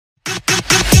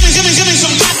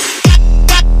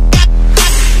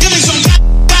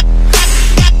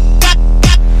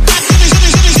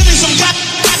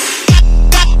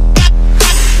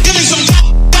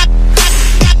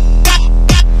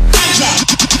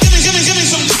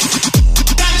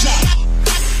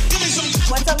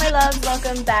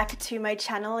Welcome back to my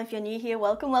channel. If you're new here,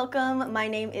 welcome. My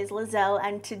name is Leizel,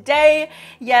 and today,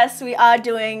 yes, we are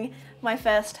doing my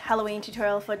first Halloween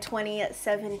tutorial for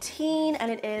 2017,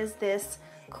 and it is this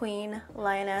Queen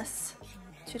Lioness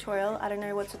tutorial. I don't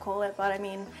know what to call it, but I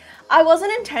mean, I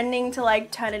wasn't intending to like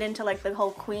turn it into like the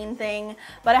whole queen thing,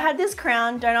 but I had this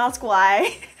crown, don't ask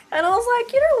why. And I was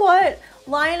like, you know what?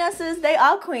 Lionesses, they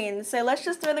are queens, so let's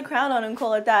just throw the crown on and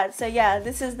call it that. So yeah,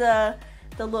 this is the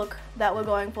look that we're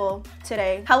going for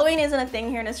today. Halloween isn't a thing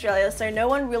here in Australia, so no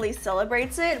one really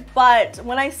celebrates it, but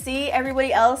when I see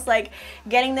everybody else like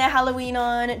getting their Halloween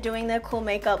on, doing their cool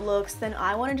makeup looks, then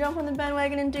I want to jump on the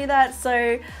bandwagon and do that.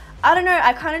 So I don't know,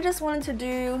 I kind of just wanted to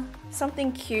do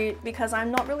something cute because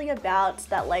I'm not really about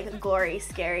that like gory,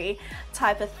 scary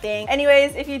type of thing.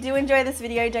 Anyways, if you do enjoy this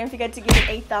video, don't forget to give it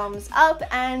a thumbs up,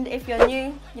 and if you're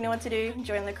new, you know what to do.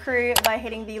 Join the crew by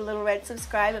hitting the little red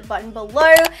subscribe button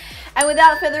below. And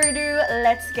without further ado,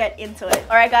 let's get into it.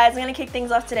 Alright guys, I'm going to kick things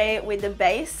off today with the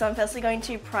base. So I'm firstly going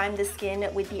to prime the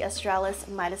skin with the Australis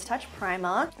Midas Touch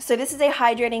Primer. So this is a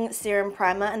hydrating serum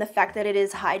primer, and the fact that it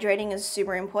is hydrating is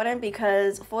super important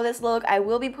because for this look, I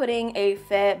will be putting a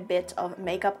fair bit of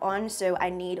makeup on, so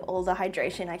I need all the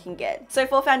hydration I can get. So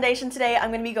for foundation today, I'm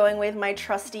going to be going with my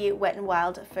trusty Wet n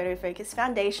Wild Photo Focus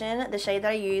foundation. The shade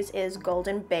that I use is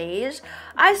Golden Beige.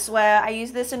 I swear I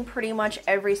use this in pretty much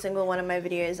every single one of my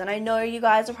videos, and I know you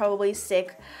guys are probably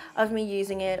sick of me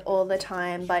using it all the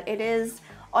time, but it is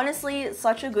honestly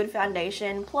such a good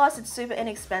foundation. Plus it's super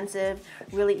inexpensive,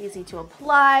 really easy to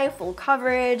apply, full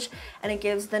coverage, and it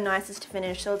gives the nicest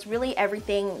finish. So it's really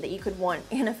everything that you could want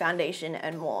in a foundation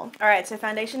and more. Alright, so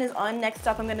foundation is on. Next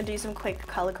up, I'm going to do some quick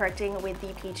color correcting with the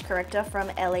Peach Corrector from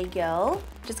LA Girl.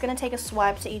 Just going to take a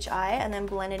swipe to each eye and then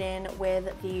blend it in with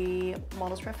the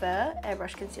Models Prefer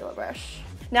Airbrush Concealer Brush.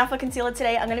 Now for concealer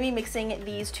today, I'm going to be mixing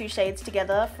these two shades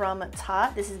together from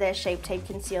Tarte. This is their Shape Tape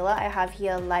Concealer. I have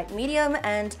here Light Medium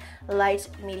and Light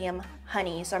Medium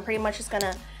Honey. So I'm pretty much just going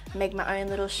to make my own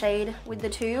little shade with the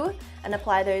two and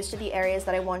apply those to the areas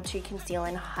that I want to conceal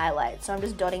and highlight. So I'm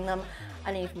just dotting them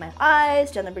underneath my eyes,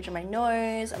 down the bridge of my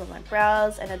nose, under my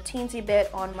brows, and a teensy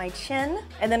bit on my chin.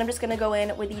 And then I'm just going to go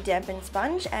in with the dampened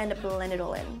sponge and blend it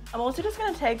all in. I'm also just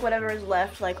going to take whatever is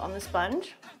left like on the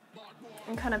sponge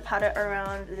and kind of pat it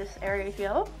around this area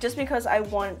here, just because I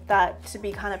want that to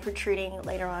be kind of protruding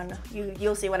later on.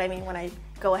 You'll see what I mean when I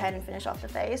go ahead and finish off the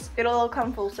face. It'll all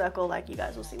come full circle, like you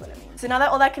guys will see what I mean. So now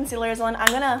that all that concealer is on,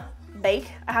 I'm gonna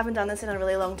bake. I haven't done this in a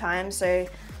really long time, so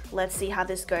let's see how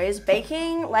this goes.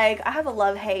 Baking, like, I have a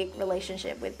love-hate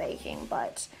relationship with baking,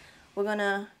 but we're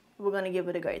gonna give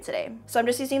it a go today. So I'm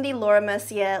just using the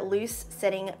Mercier Loose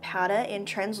Setting Powder in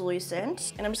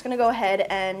Translucent, and I'm just gonna go ahead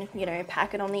and, you know,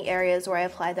 pack it on the areas where I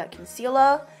applied that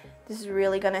concealer. This is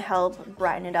really gonna help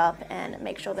brighten it up and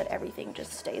make sure that everything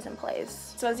just stays in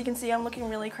place. So as you can see, I'm looking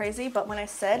really crazy, but when I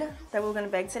said that we were gonna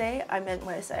bake today, I meant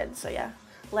what I said, so yeah.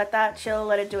 Let that chill,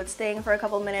 let it do its thing for a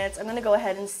couple minutes. I'm gonna go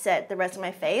ahead and set the rest of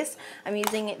my face. I'm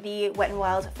using the Wet n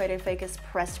Wild Photo Focus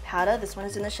Pressed Powder. This one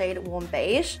is in the shade Warm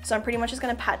Beige. So I'm pretty much just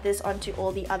gonna pat this onto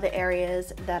all the other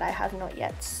areas that I have not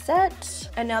yet set.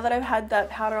 And now that I've had that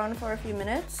powder on for a few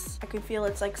minutes, I can feel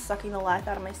it's like sucking the life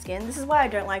out of my skin. This is why I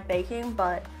don't like baking,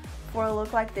 but for a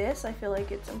look like this, I feel like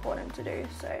it's important to do.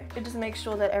 So it just makes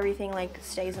sure that everything like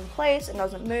stays in place and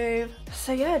doesn't move.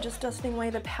 So yeah, just dusting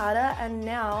away the powder, and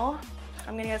now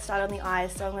I'm gonna get started on the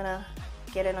eyes, so I'm gonna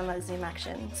get in on that zoom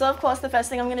action. So of course, the first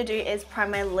thing I'm gonna do is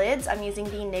prime my lids. I'm using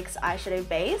the NYX eyeshadow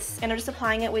base, and I'm just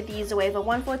applying it with the Zoeva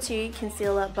 142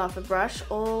 Concealer Buffer Brush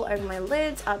all over my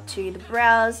lids up to the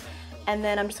brows. And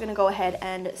then I'm just gonna go ahead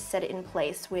and set it in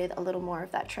place with a little more of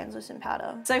that translucent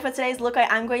powder. So for today's look,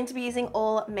 I am going to be using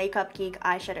all Makeup Geek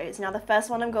eyeshadows. Now the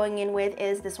first one I'm going in with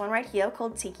is this one right here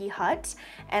called Tiki Hut.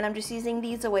 And I'm just using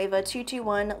the Zoeva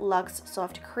 221 Luxe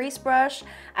Soft Crease Brush.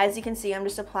 As you can see, I'm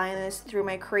just applying this through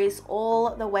my crease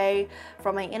all the way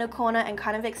from my inner corner and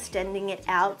kind of extending it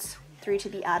out through to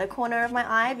the outer corner of my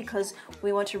eye, because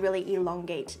we want to really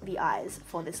elongate the eyes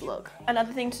for this look.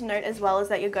 Another thing to note as well is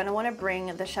that you're going to want to bring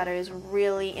the shadows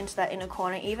really into that inner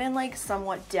corner, even like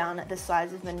somewhat down at the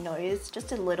sides of the nose,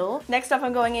 just a little. Next up,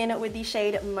 I'm going in with the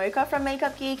shade Mocha from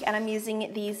Makeup Geek, and I'm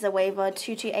using the Zoeva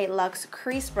 228 Luxe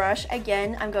Crease Brush.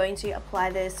 Again, I'm going to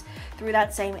apply this through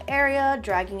that same area,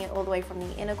 dragging it all the way from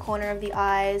the inner corner of the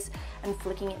eyes and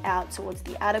flicking it out towards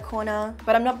the outer corner.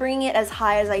 But I'm not bringing it as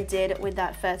high as I did with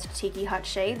that first Tiki Hut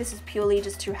shade. This is purely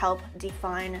just to help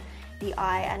define the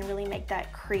eye and really make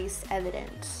that crease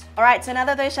evident. All right, so now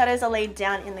that those shadows are laid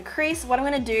down in the crease, what I'm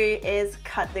gonna do is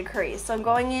cut the crease. So I'm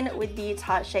going in with the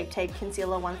Tarte Shape Tape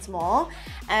Concealer once more,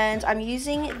 and I'm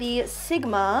using the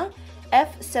Sigma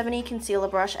F70 concealer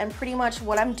brush, and pretty much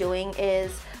what I'm doing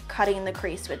is cutting the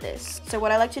crease with this. So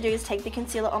what I like to do is take the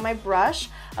concealer on my brush,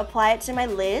 apply it to my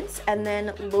lids, and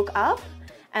then look up,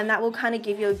 and that will kind of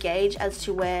give you a gauge as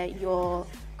to where your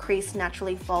crease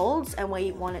naturally folds and where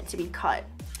you want it to be cut.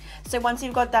 So once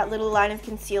you've got that little line of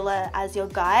concealer as your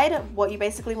guide, what you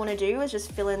basically want to do is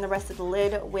just fill in the rest of the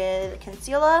lid with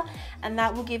concealer, and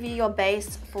that will give you your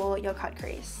base for your cut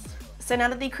crease. So now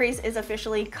that the crease is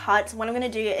officially cut, what I'm going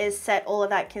to do is set all of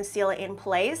that concealer in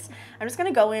place. I'm just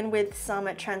going to go in with some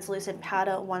translucent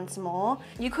powder once more.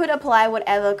 You could apply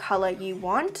whatever color you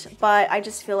want, but I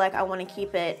just feel like I want to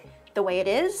keep it the way it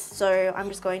is, so I'm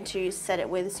just going to set it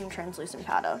with some translucent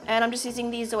powder. And I'm just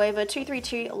using the Zoeva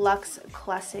 232 Luxe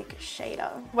Classic Shader.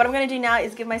 What I'm going to do now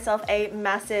is give myself a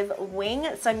massive wing.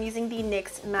 So I'm using the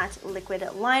NYX Matte Liquid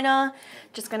Liner.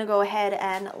 Just going to go ahead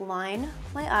and line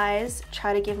my eyes,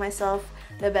 try to give myself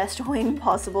the best wing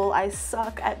possible. I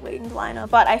suck at winged liner,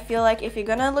 but I feel like if you're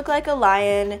gonna look like a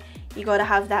lion, you gotta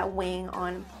have that wing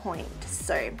on point.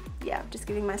 So yeah, just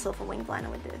giving myself a winged liner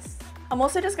with this. I'm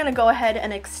also just gonna go ahead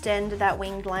and extend that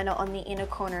winged liner on the inner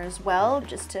corner as well,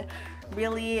 just to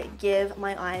really give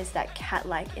my eyes that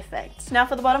cat-like effect. Now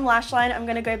for the bottom lash line, I'm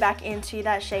gonna go back into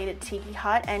that shade Tiki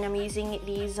Hut, and I'm using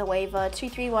the Zoeva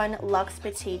 231 Luxe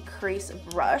Petite Crease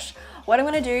Brush. What I'm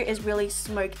gonna do is really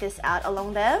smoke this out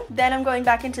along there. Then I'm going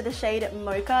back into the shade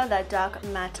Mocha, that dark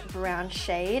matte brown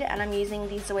shade, and I'm using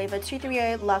the Zoeva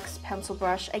 230 Luxe Pencil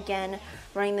Brush, again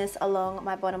running this along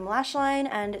my bottom lash line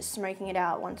and smoking it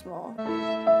out once more.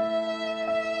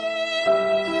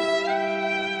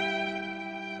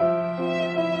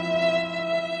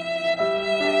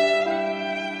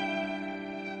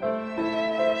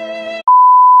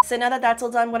 So now that that's all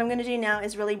done, what I'm going to do now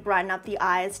is really brighten up the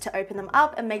eyes to open them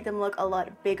up and make them look a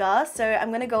lot bigger. So I'm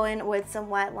going to go in with some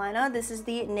white liner. This is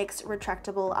the NYX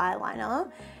Retractable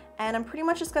Eyeliner. And I'm pretty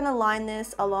much just going to line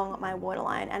this along my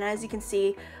waterline. And as you can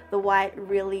see, the white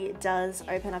really does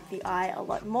open up the eye a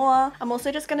lot more. I'm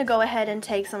also just going to go ahead and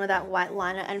take some of that white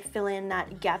liner and fill in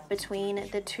that gap between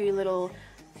the two little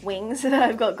wings that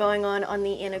I've got going on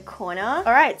the inner corner.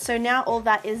 All right, so now all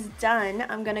that is done,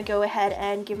 I'm gonna go ahead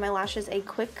and give my lashes a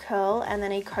quick curl and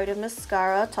then a coat of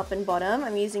mascara, top and bottom.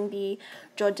 I'm using the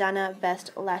Jordana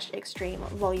Best Lash Extreme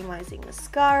Volumizing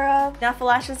Mascara. Now for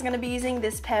lashes, I'm gonna be using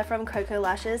this pair from Coco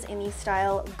Lashes in the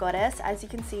style Goddess. As you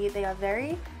can see, they are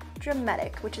very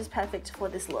dramatic, which is perfect for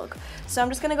this look. So I'm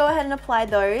just going to go ahead and apply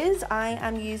those. I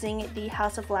am using the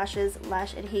House of Lashes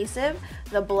lash adhesive,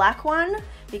 the black one,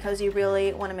 because you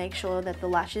really want to make sure that the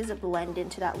lashes blend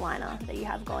into that liner that you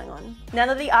have going on. Now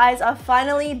that the eyes are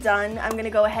finally done, I'm going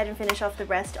to go ahead and finish off the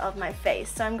rest of my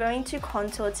face. So I'm going to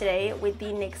contour today with the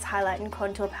NYX Highlight and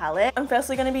Contour Palette. I'm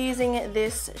firstly going to be using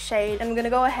this shade. I'm going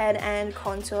to go ahead and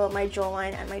contour my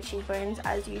jawline and my cheekbones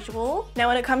as usual. Now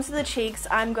when it comes to the cheeks,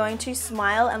 I'm going to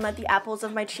smile and let the apples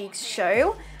of my cheeks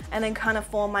show, and then kind of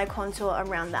form my contour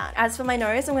around that. As for my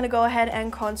nose, I'm going to go ahead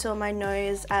and contour my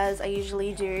nose as I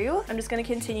usually do. I'm just going to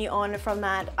continue on from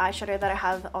that eyeshadow that I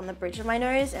have on the bridge of my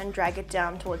nose and drag it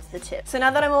down towards the tip. So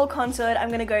now that I'm all contoured, I'm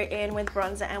going to go in with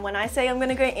bronzer, and when I say I'm going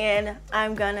to go in,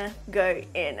 I'm gonna go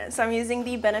in. So I'm using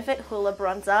the Benefit Hoola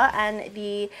bronzer and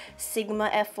the Sigma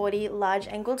F40 large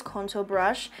angled contour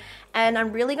brush, and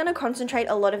I'm really going to concentrate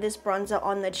a lot of this bronzer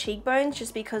on the cheekbones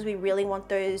just because we really want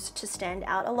those to stand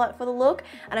out a lot for the look.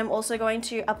 And I'm also going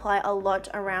to apply a lot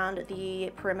around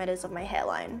the perimeters of my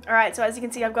hairline. Alright, so as you can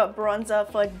see, I've got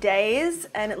bronzer for days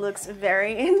and it looks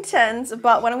very intense,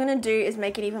 but what I'm going to do is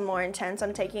make it even more intense.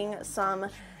 I'm taking some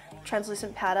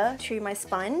translucent powder to my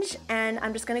sponge, and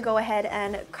I'm just going to go ahead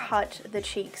and cut the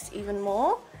cheeks even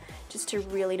more, just to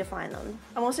really define them.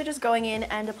 I'm also just going in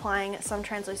and applying some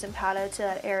translucent powder to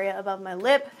that area above my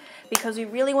lip, because we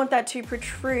really want that to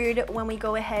protrude when we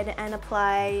go ahead and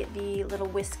apply the little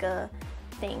whisker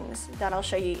things that I'll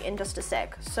show you in just a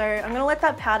sec. So I'm gonna let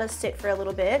that powder sit for a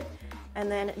little bit and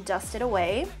then dust it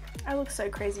away. I look so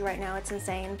crazy right now, it's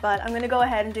insane, but I'm gonna go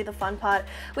ahead and do the fun part,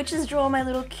 which is draw my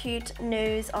little cute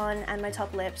nose on and my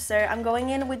top lip. So I'm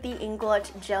going in with the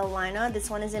Inglot Gel Liner.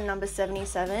 This one is in number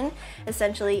 77.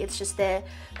 Essentially, it's just their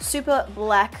super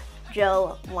black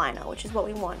gel liner, which is what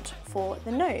we want for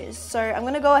the nose. So I'm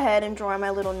gonna go ahead and draw my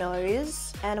little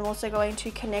nose, and I'm also going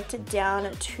to connect it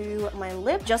down to my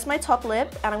lip, just my top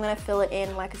lip, and I'm gonna fill it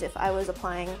in like as if I was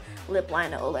applying lip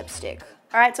liner or lipstick.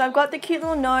 Alright, so I've got the cute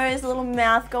little nose, little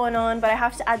mouth going on, but I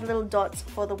have to add little dots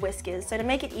for the whiskers. So to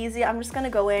make it easier, I'm just going to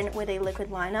go in with a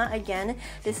liquid liner. Again,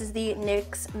 this is the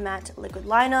NYX Matte Liquid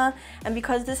Liner, and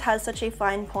because this has such a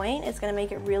fine point, it's going to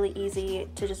make it really easy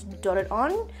to just dot it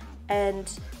on,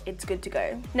 and it's good to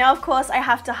go. Now, of course, I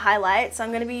have to highlight, so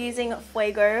I'm going to be using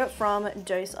Fuego from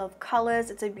Dose of Colors.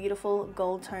 It's a beautiful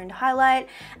gold toned highlight,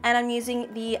 and I'm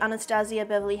using the Anastasia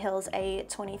Beverly Hills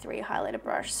A23 highlighter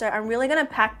brush. So I'm really going to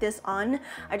pack this on.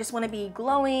 I just want to be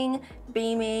glowing,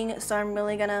 beaming, so I'm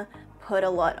really going to put a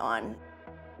lot on.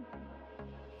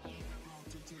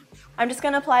 I'm just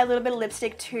going to apply a little bit of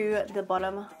lipstick to the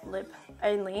bottom lip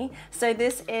only. So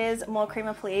this is More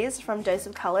Creamer Please from Dose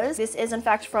of Colors. This is in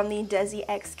fact from the Desi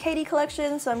X Katie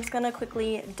collection, so I'm just going to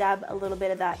quickly dab a little bit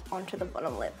of that onto the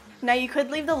bottom lip. Now you could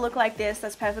leave the look like this,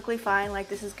 that's perfectly fine, like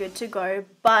this is good to go,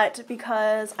 but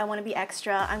because I want to be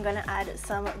extra, I'm going to add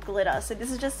some glitter. So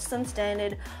this is just some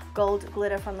standard gold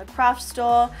glitter from the craft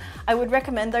store. I would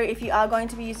recommend though, if you are going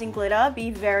to be using glitter,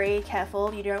 be very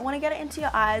careful. You don't want to get it into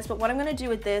your eyes, but what I'm going to do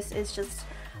with this is just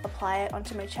apply it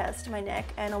onto my chest, my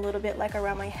neck, and a little bit like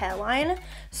around my hairline.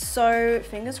 So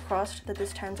fingers crossed that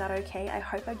this turns out okay. I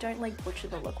hope I don't like butcher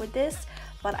the look with this,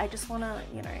 but I just want to,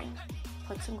 you know,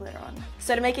 put some glitter on.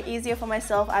 So to make it easier for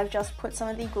myself, I've just put some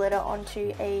of the glitter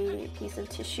onto a piece of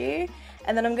tissue,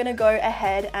 and then I'm going to go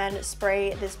ahead and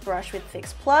spray this brush with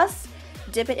Fix Plus,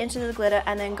 dip it into the glitter,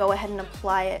 and then go ahead and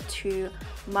apply it to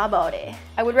my body.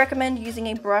 I would recommend using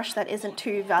a brush that isn't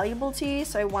too valuable to you,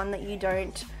 so one that you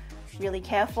don't really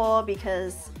care for,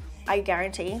 because I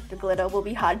guarantee the glitter will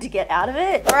be hard to get out of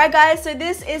it. Alright guys, so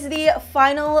this is the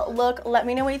final look. Let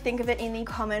me know what you think of it in the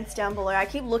comments down below. I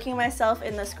keep looking at myself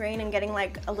in the screen and getting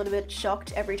like a little bit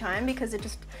shocked every time because it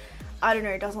just, I don't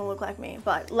know, it doesn't look like me.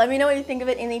 But let me know what you think of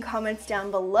it in the comments down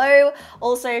below.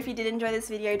 Also, if you did enjoy this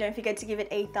video, don't forget to give it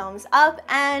a thumbs up.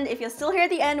 And if you're still here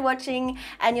at the end watching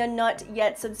and you're not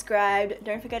yet subscribed,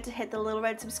 don't forget to hit the little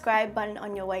red subscribe button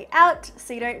on your way out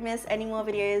so you don't miss any more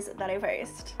videos that I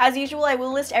post. As usual, I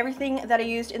will list everything that I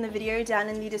used in the video down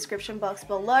in the description box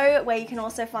below, where you can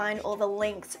also find all the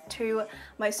links to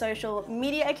my social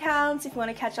media accounts if you want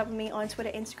to catch up with me on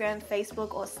Twitter, Instagram,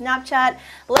 Facebook, or Snapchat.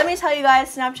 Let me tell you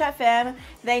guys, Snapchat fam,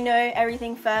 they know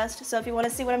everything first, so if you want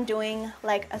to see what I'm doing,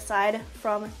 like aside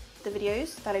from the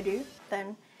videos that I do,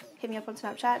 then hit me up on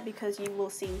Snapchat because you will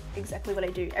see exactly what I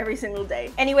do every single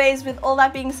day. Anyways, with all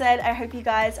that being said, I hope you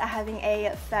guys are having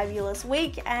a fabulous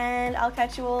week, and I'll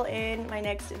catch you all in my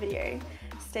next video.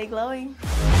 Stay glowing.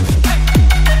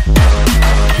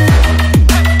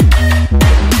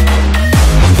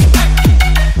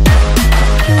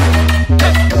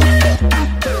 Let's go.